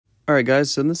Alright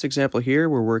guys, so in this example here,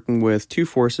 we're working with two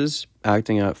forces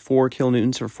acting at 4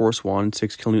 kilonewtons for force 1,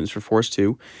 6 kilonewtons for force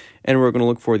 2, and we're going to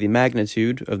look for the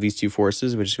magnitude of these two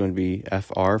forces, which is going to be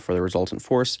Fr for the resultant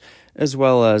force, as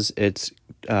well as its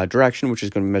direction, which is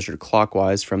going to be measured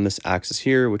clockwise from this axis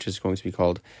here, which is going to be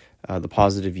called the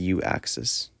positive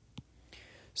u-axis.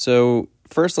 So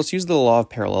first, let's use the law of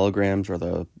parallelograms or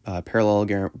the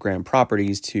parallelogram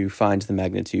properties to find the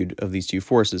magnitude of these two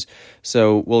forces.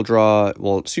 So we'll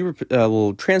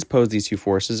transpose these two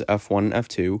forces, F1 and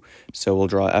F2. So we'll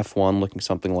draw F1 looking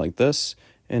something like this,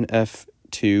 and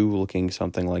F2 looking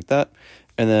something like that.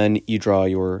 And then you draw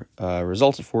your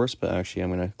resultant force, but actually I'm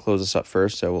going to close this up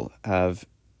first. So we'll have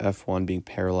F1 being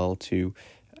parallel to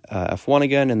F1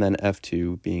 again, and then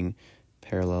F2 being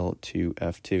parallel to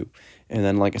F2. And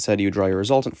then, like I said, you draw your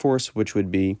resultant force, which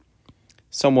would be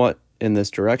somewhat in this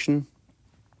direction,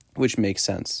 which makes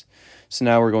sense. So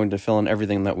now we're going to fill in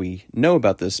everything that we know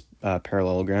about this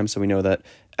parallelogram. So we know that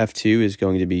F2 is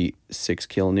going to be 6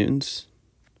 kilonewtons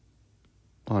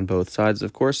on both sides,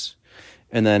 of course.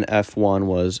 And then F1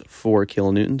 was 4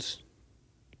 kilonewtons.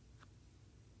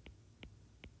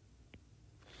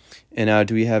 And now,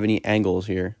 do we have any angles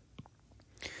here?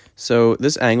 So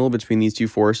this angle between these two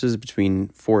forces, between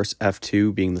force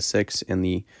F2 being the 6 and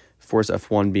the force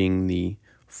F1 being the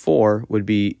 4, would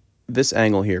be this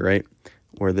angle here, right?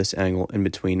 Or this angle in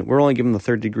between. We're only given the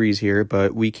 30 degrees here,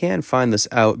 but we can find this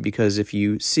out because if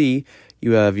you see,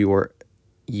 you have your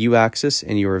u-axis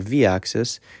and your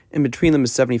v-axis, and between them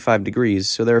is 75 degrees.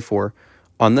 So therefore,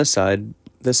 on this side,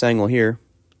 this angle here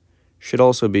should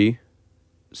also be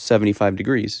 75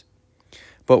 degrees.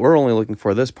 But we're only looking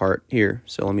for this part here.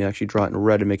 So let me actually draw it in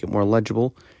red to make it more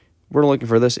legible. We're looking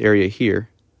for this area here.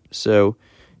 So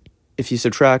if you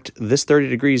subtract this 30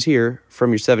 degrees here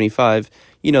from your 75,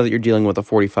 you know that you're dealing with a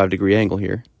 45-degree angle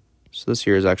here. So this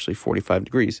here is actually 45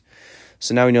 degrees.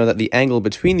 So now we know that the angle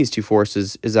between these two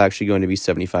forces is actually going to be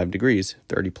 75 degrees,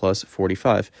 30 plus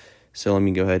 45. So let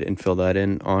me go ahead and fill that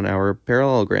in on our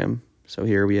parallelogram. So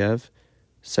here we have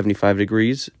 75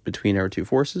 degrees between our two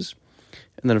forces.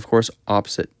 And then, of course,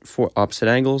 opposite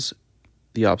angles,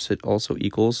 the opposite also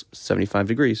equals 75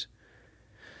 degrees.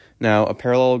 Now, a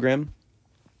parallelogram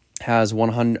has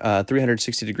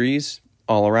 360 degrees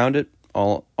all around it.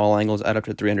 All angles add up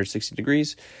to 360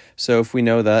 degrees. So if we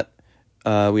know that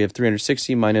we have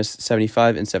 360 minus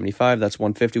 75 and 75, that's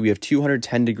 150. We have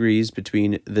 210 degrees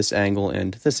between this angle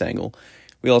and this angle.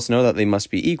 We also know that they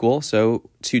must be equal. So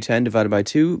 210 divided by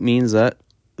 2 means that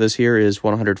this here is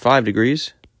 105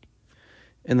 degrees.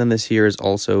 And then this here is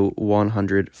also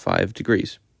 105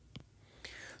 degrees.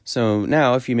 So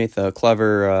now if you make the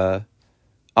clever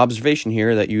observation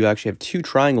here that you actually have two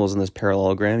triangles in this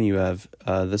parallelogram, you have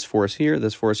this force here,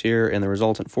 and the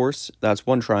resultant force. That's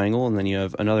one triangle, and then you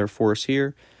have another force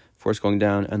here, force going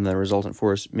down, and the resultant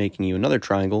force making you another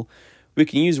triangle. We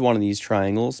can use one of these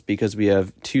triangles because we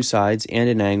have two sides and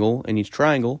an angle in each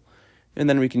triangle, and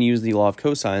then we can use the law of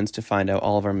cosines to find out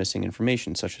all of our missing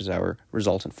information, such as our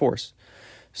resultant force.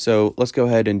 So let's go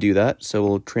ahead and do that. So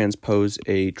we'll transpose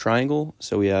a triangle.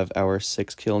 So we have our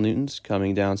 6 kilonewtons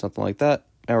coming down, something like that.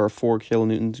 Our 4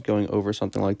 kilonewtons going over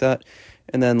something like that.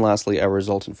 And then lastly, our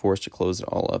resultant force to close it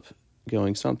all up,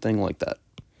 going something like that.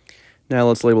 Now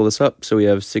let's label this up. So we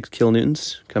have 6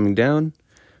 kilonewtons coming down,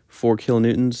 4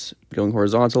 kilonewtons going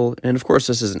horizontal. And of course,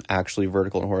 this isn't actually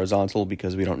vertical and horizontal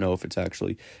because we don't know if it's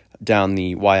actually down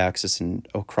the y-axis and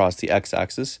across the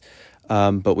x-axis.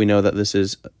 But we know that this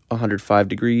is 105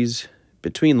 degrees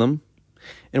between them.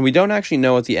 And we don't actually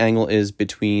know what the angle is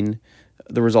between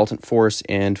the resultant force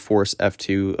and force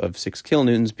F2 of 6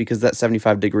 kilonewtons because that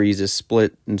 75 degrees is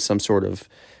split in some sort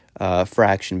of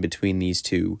fraction between these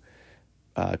two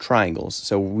triangles.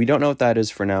 So we don't know what that is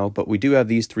for now, but we do have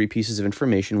these three pieces of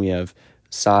information. We have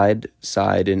side,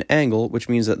 side, and angle, which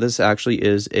means that this actually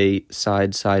is a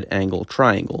side-side angle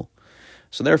triangle.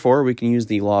 So therefore, we can use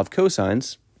the law of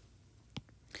cosines,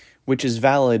 which is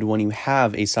valid when you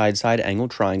have a side-side angle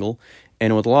triangle.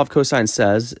 And what the law of cosine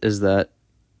says is that,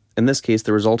 in this case,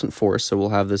 the resultant force, so we'll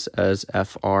have this as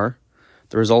Fr,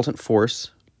 the resultant force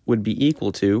would be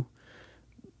equal to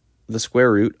the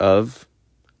square root of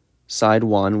side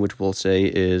 1, which we'll say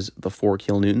is the 4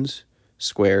 kilonewtons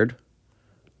squared,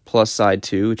 plus side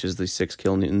 2, which is the 6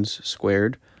 kilonewtons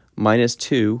squared, minus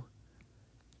 2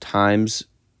 times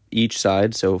each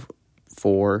side, so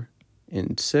 4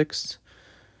 and 6.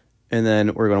 And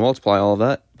then we're going to multiply all of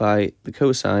that by the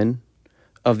cosine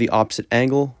of the opposite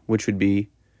angle, which would be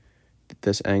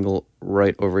this angle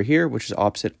right over here, which is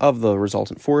opposite of the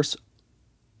resultant force,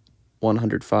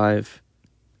 105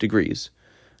 degrees.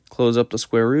 Close up the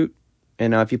square root,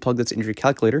 And now if you plug this into your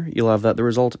calculator, you'll have that the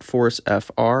resultant force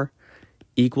Fr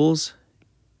equals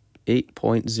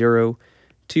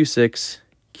 8.026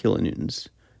 kilonewtons.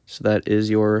 So that is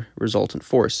your resultant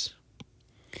force.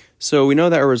 So we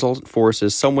know that our resultant force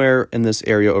is somewhere in this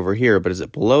area over here, but is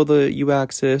it below the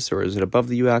u-axis or is it above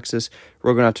the u-axis?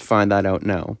 We're going to have to find that out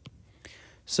now.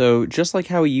 So just like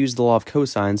how we use the law of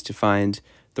cosines to find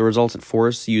the resultant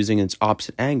force using its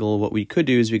opposite angle, what we could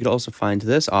do is we could also find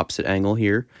this opposite angle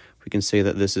here. We can say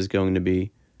that this is going to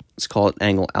be, let's call it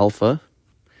angle alpha.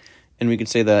 And we could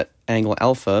say that angle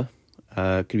alpha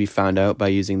could be found out by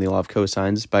using the law of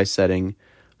cosines by setting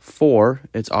 4,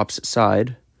 its opposite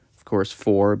side, of course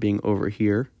 4 being over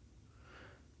here.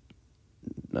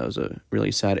 That was a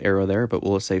really sad arrow there, but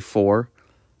we'll say 4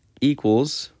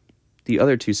 equals the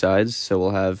other two sides, so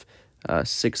we'll have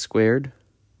 6 squared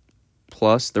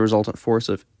plus the resultant force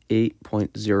of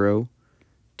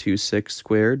 8.026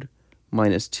 squared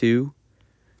minus 2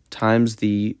 times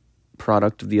the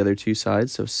product of the other two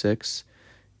sides, so 6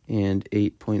 and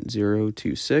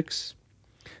 8.026,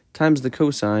 times the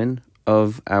cosine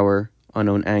of our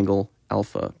unknown angle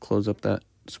alpha. Close up that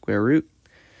square root.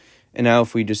 And now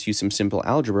if we just use some simple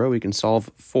algebra, we can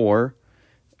solve for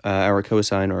our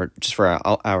cosine, or just for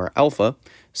our alpha.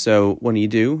 So when you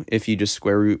do, if you just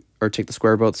square root or take the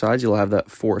square of both sides, you'll have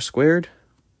that 4 squared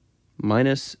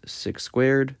minus 6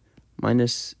 squared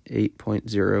minus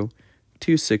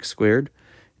 8.026 squared.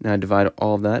 Now divide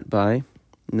all of that by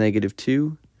negative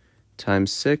 2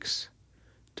 times 6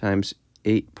 times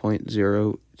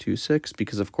 8.026,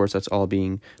 because of course that's all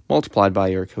being multiplied by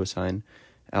your cosine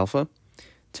alpha.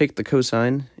 Take the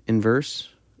cosine inverse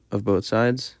of both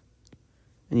sides,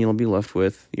 and you'll be left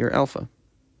with your alpha.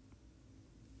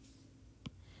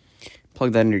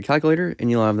 Plug that into your calculator, and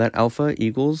you'll have that alpha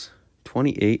equals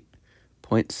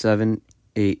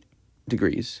 28.78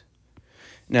 degrees.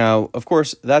 Now, of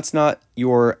course, that's not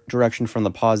your direction from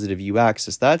the positive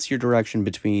u-axis. That's your direction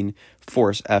between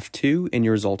force F2 and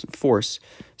your resultant force.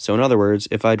 So in other words,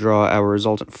 if I draw our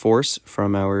resultant force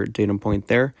from our datum point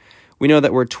there, we know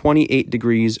that we're 28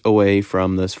 degrees away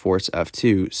from this force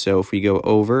F2. So if we go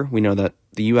over, we know that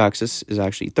the u-axis is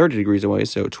actually 30 degrees away,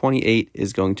 so 28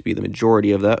 is going to be the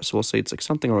majority of that. So we'll say it's like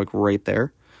something like right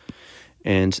there.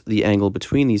 And the angle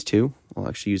between these two, I'll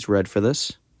actually use red for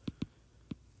this,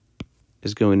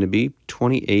 is going to be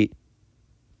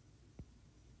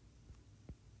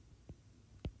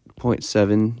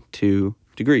 28.72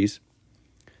 degrees.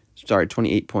 Sorry,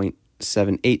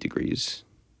 28.78 degrees.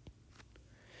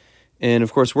 And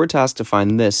of course, we're tasked to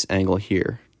find this angle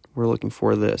here. We're looking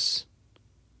for this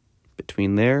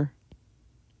between there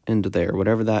and there,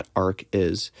 whatever that arc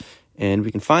is. And we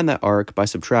can find that arc by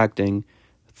subtracting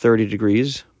 30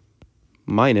 degrees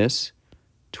minus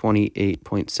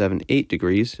 28.78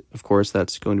 degrees. Of course,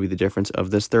 that's going to be the difference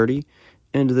of this 30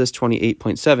 and this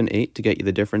 28.78 to get you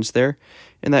the difference there.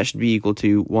 And that should be equal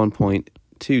to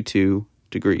 1.22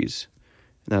 degrees.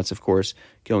 And that's, of course,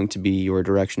 going to be your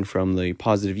direction from the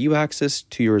positive u-axis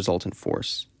to your resultant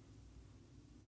force.